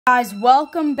Guys,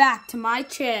 welcome back to my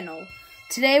channel.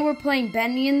 Today we're playing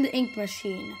Bendy and the Ink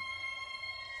Machine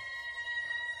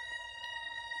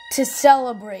to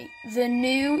celebrate the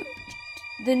new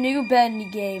Bendy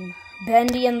game,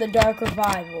 Bendy and the Dark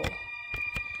Revival.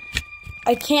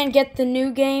 I can't get the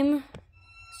new game,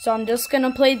 so I'm just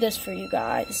gonna play this for you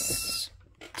guys.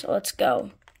 So let's go.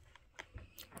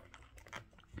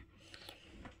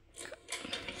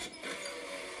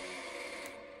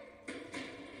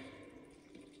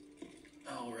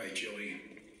 Alright, Joey.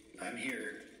 I'm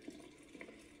here.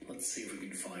 Let's see if we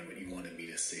can find what you wanted me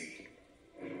to see.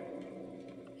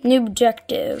 New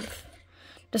objective.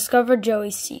 Discover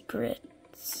Joey's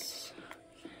secrets.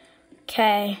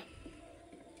 Okay.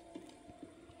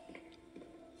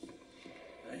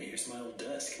 Here's my old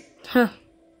desk. Huh.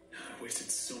 I wasted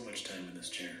so much time in this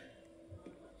chair.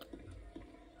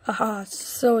 Haha,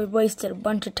 so we wasted a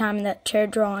bunch of time in that chair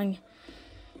drawing.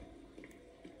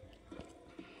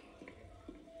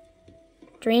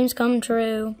 Dreams come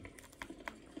true.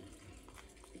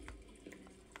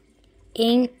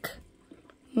 Ink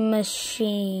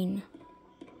machine.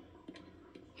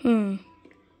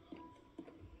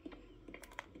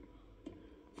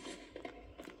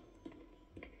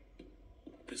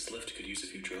 This lift could use a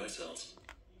few dry cells.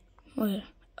 Wait.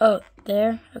 Oh,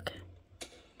 there? Okay.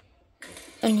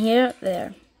 And here?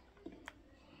 There.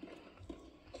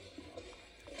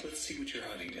 Let's see what you're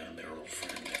hiding down there, old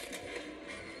friend.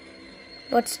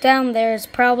 What's down there is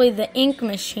probably the ink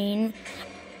machine,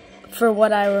 for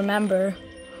what I remember.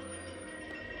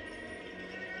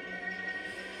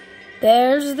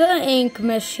 There's the ink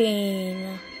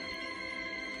machine.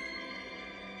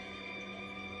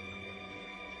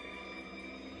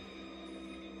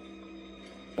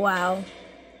 Wow.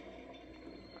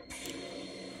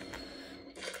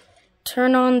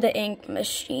 Turn on the ink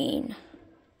machine.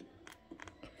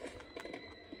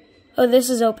 Oh, this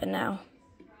is open now.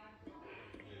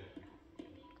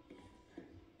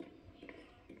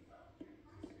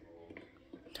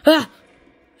 Ah!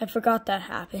 I forgot that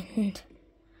happened.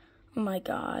 Oh my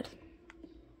god.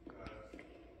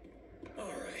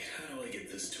 Alright, how do I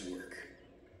get this to work?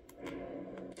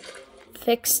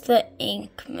 Fix the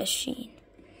ink machine.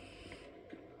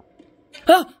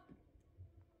 Ah!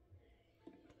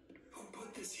 Who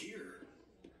put this here?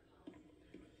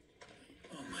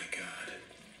 Oh my god.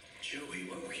 Joey,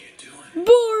 what were you doing?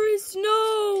 Boris,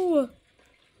 no!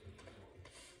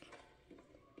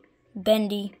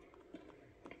 Bendy.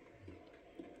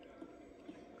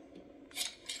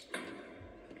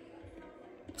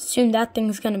 Soon that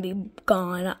thing's gonna be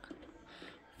gone,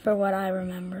 for what I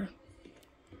remember.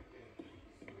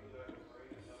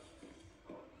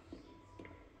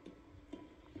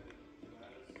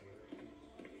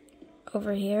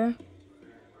 Over here.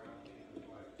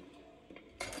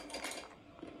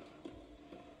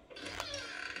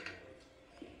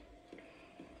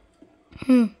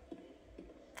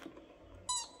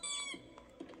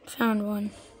 Found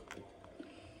one.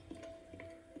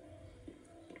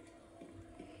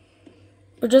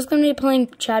 We're just going to be playing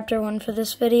chapter 1 for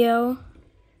this video.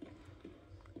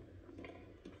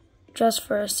 Just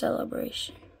for a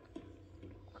celebration.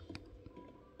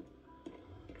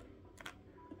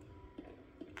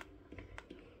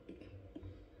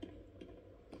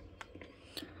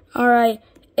 Alright,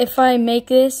 if I make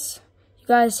this, you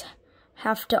guys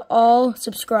have to all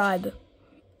subscribe.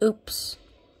 Oops.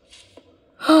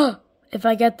 If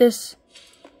I get this,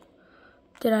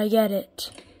 did I get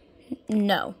it?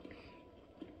 No.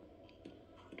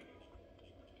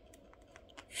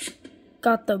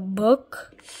 Got the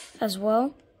book as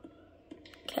well.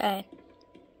 Okay.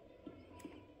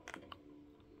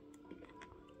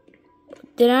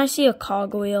 Did I see a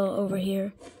cogwheel over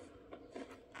here?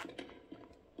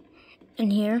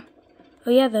 In here? Oh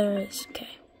yeah, there is.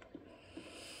 Okay.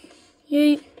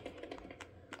 Yay.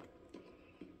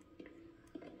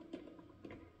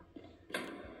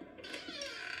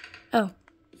 Oh.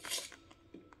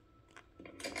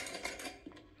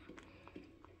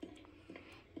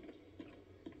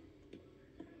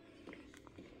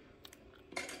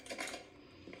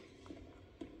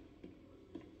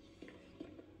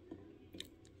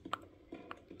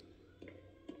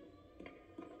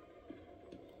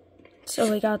 So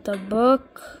we got the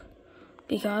book,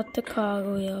 we got the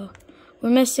cogwheel. We're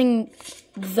missing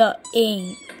the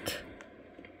ink.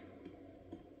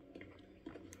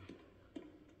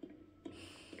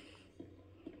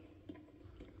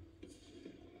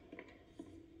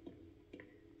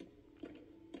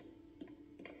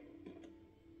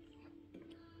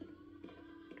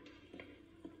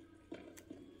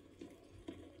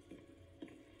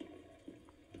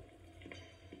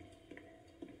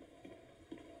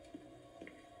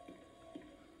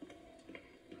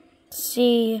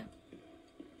 see.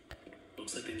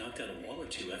 Looks like they knocked out a wall or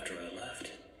two after I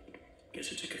left.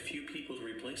 Guess it took a few people to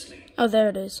replace me. Oh, there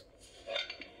it is.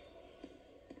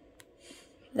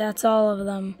 That's all of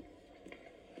them.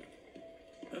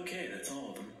 Okay, that's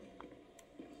all of them.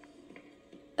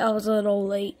 That was a little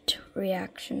late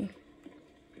reaction.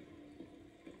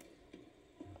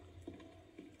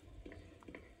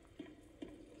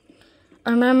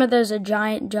 I remember there's a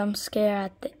giant jump scare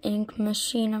at the ink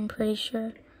machine, I'm pretty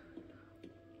sure.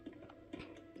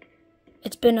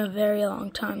 It's been a very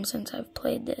long time since I've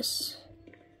played this.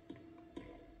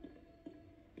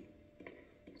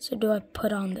 So do I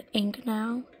put on the ink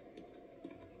now?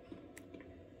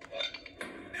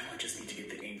 Now I just need to get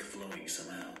the ink flowing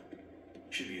somehow.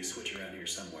 Should be a switch around here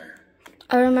somewhere.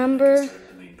 I remember, Start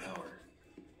the main power.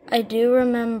 I do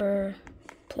remember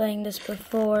playing this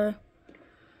before.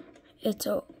 It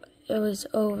was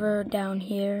over down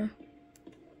here.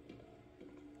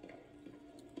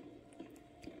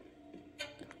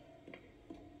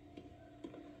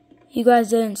 You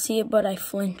guys didn't see it, but I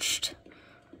flinched.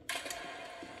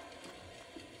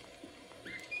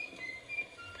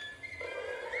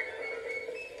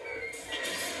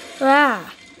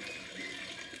 Ah!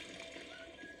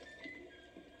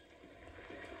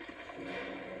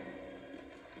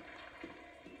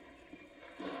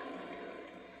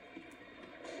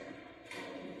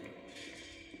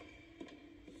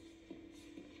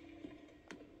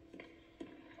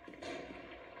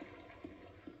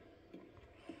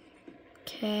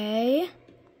 Okay.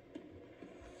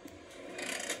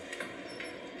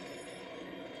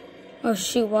 Oh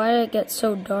shoot, why did it get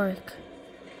so dark?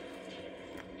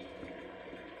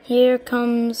 Here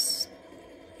comes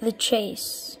the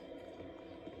chase.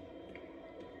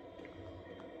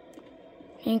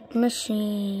 Ink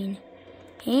machine.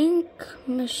 Ink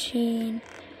machine.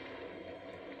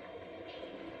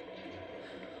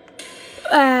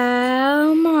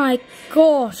 Oh my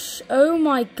gosh. Oh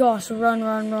my gosh. Run,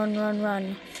 run, run, run,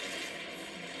 run.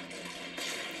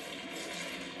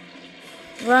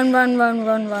 Run, run, run,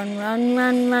 run, run, run,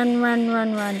 run, run, run,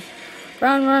 run, run.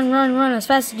 Run, run, run, run as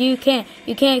fast as you can.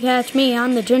 You can't catch me.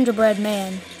 I'm the gingerbread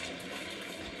man.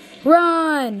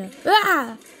 Run!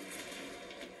 Ah!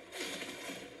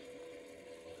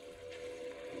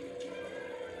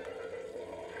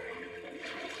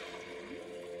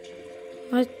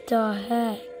 What the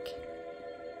heck?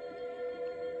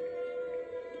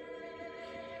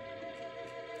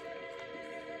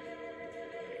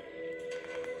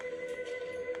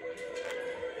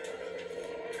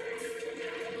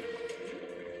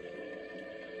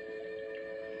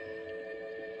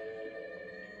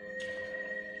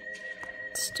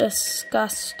 It's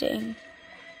disgusting.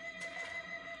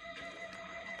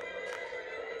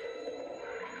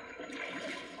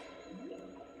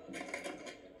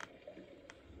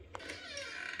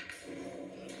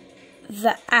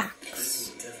 The axe.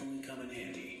 This will definitely come in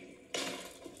handy.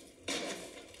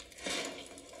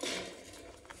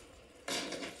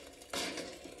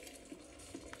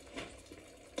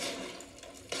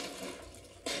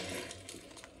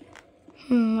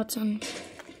 What's on?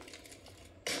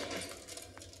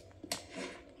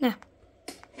 Yeah.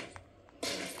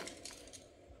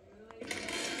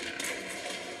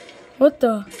 What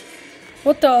the?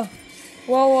 What the?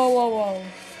 Whoa, whoa, whoa, whoa.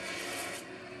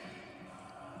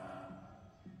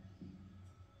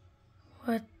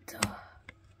 What the?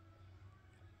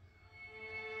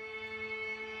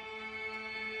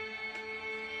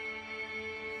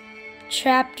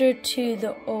 Chapter 2,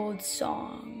 the old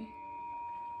song.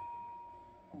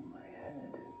 Oh my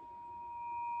head.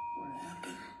 What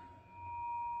happened?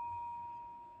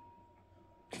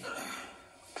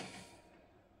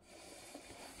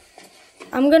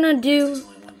 I'm gonna do There's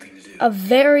only one thing to do. a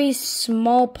very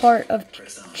small part of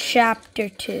chapter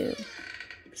 2.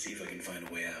 See if I can find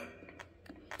a way out.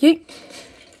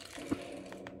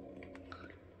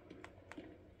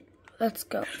 Let's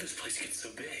go. How did this place get so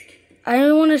big?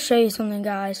 I want to show you something,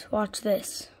 guys. Watch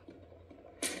this.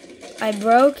 I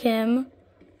broke him.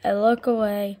 I look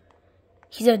away.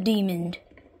 He's a demon.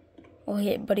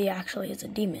 Well, but he actually is a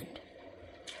demon.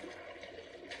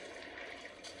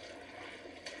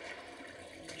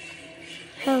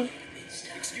 Help.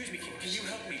 Excuse me, can you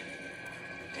help me?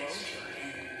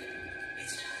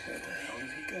 Where the hell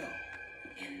did he go?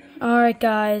 Alright,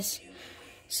 guys.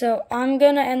 So, I'm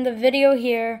going to end the video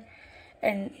here.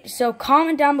 And so,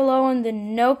 comment down below in the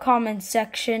no comments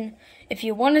section if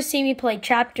you want to see me play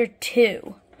Chapter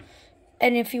 2.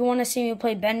 And if you want to see me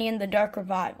play Bendy and the Dark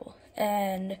Revival.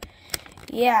 And,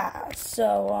 yeah,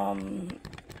 so,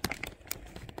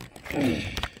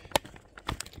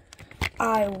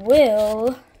 I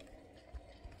will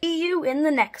See you in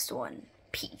the next one.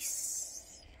 Peace.